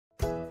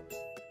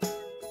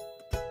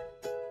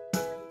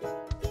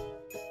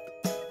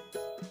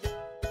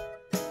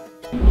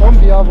on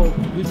behalf of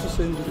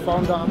B2C, the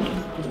founder,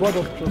 the board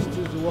of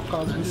trustees, the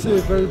workers, we say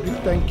a very big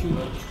thank you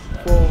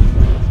for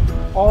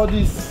all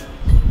these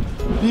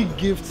big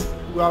gifts.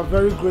 We are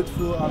very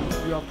grateful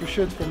and we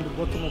appreciate from the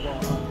bottom of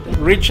our heart.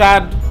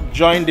 Richard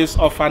joined this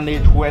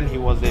orphanage when he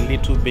was a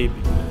little baby,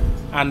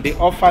 and the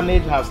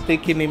orphanage has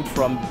taken him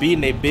from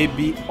being a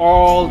baby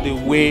all the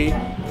way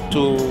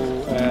to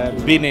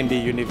being in the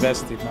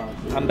university now,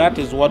 and that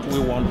is what we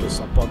want to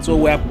support. So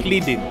we are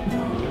pleading,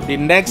 the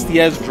next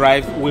year's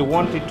drive, we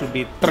want it to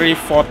be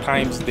 3-4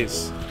 times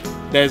this.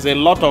 There's a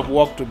lot of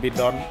work to be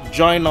done.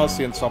 Join us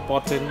in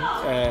supporting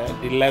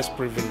the less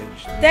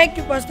privileged. Thank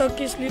you, Pastor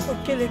Kisley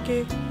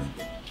Okeleke.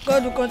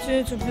 God will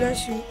continue to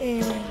bless you.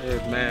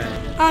 Amen.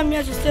 Amen. I'm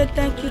here to say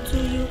thank you to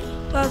you,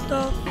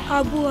 Pastor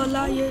Abu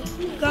Olaye.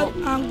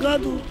 And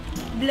God will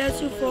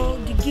bless you for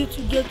the gift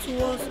you gave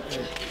to us.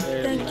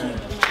 Thank you.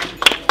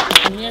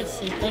 I'm here to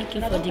say thank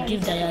you for the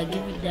gift that you are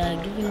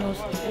giving us.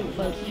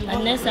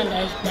 And next time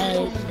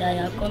that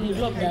you are coming,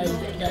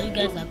 that you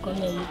guys are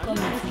coming, we come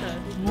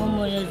with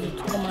more years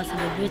to come and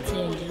celebrate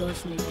here in the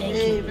Lord's name. Thank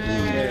you.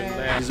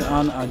 It's an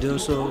honor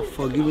also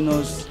for giving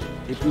us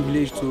a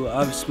privilege to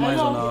have smiles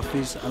on our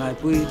face, and I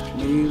pray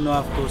may you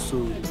not have cause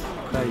to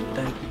cry.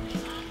 Thank you.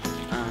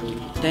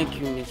 And thank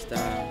you, Mr.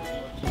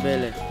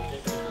 Bele,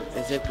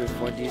 exactly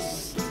for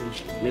this.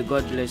 May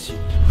God bless you.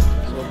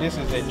 So this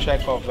is a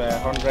check of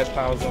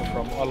 100,000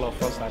 from all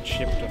of us at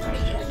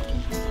Shiptonaija.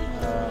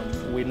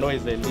 We know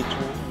it's a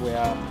little. We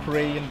are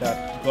praying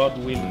that God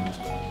willing,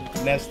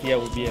 next year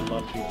will be a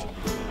lot bigger.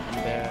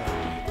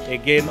 And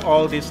again,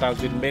 all this has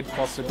been made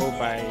possible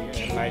by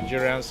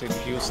Nigerians in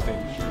Houston.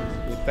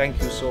 We thank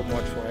you so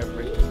much for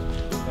everything.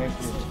 Thank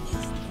you.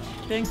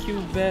 Thank you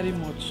very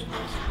much.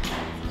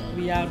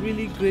 We are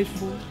really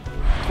grateful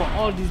for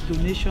all these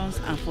donations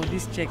and for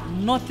this check.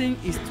 Nothing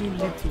is too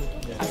little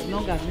as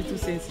long as Little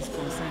Saints is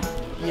concerned.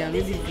 We are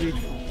really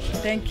grateful.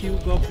 Thank you.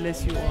 God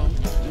bless you all.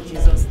 In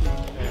Jesus' name.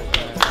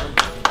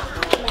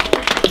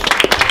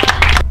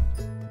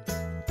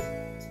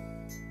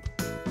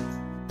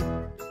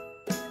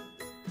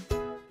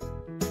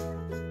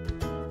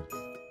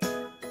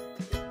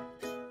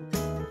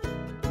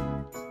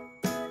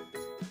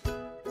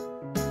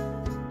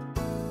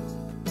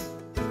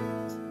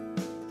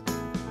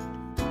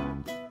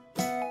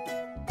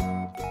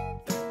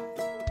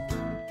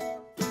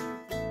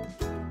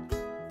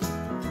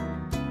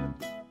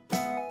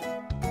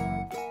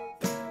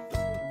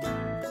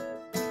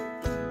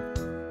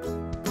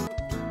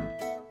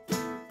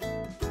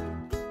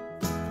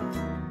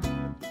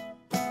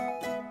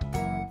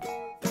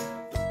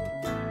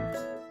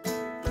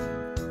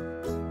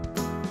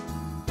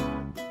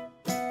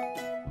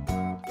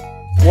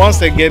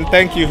 Once again,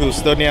 thank you,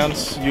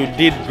 Houstonians. You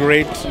did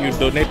great. You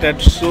donated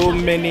so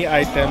many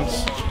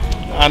items.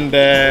 And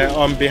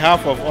on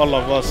behalf of all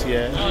of us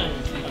here,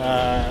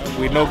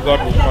 we know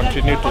God will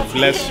continue to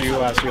bless you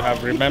as you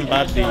have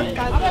remembered the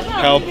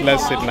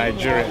helpless in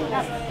Nigeria.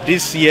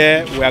 This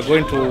year, we are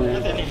going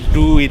to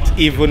do it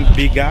even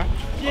bigger.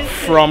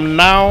 From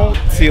now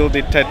till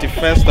the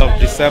 31st of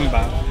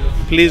December,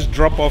 please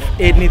drop off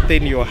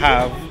anything you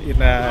have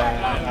in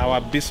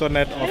our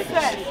Bisonet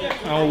office,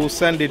 and we'll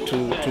send it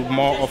to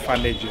more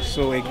orphanages.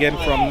 So again,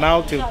 from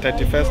now till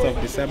 31st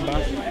of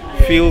December,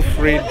 feel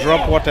free,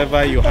 drop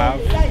whatever you have,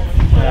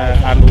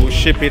 and we'll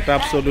ship it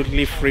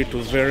absolutely free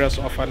to various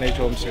orphanage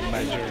homes in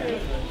Nigeria.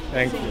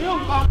 Thank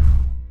you.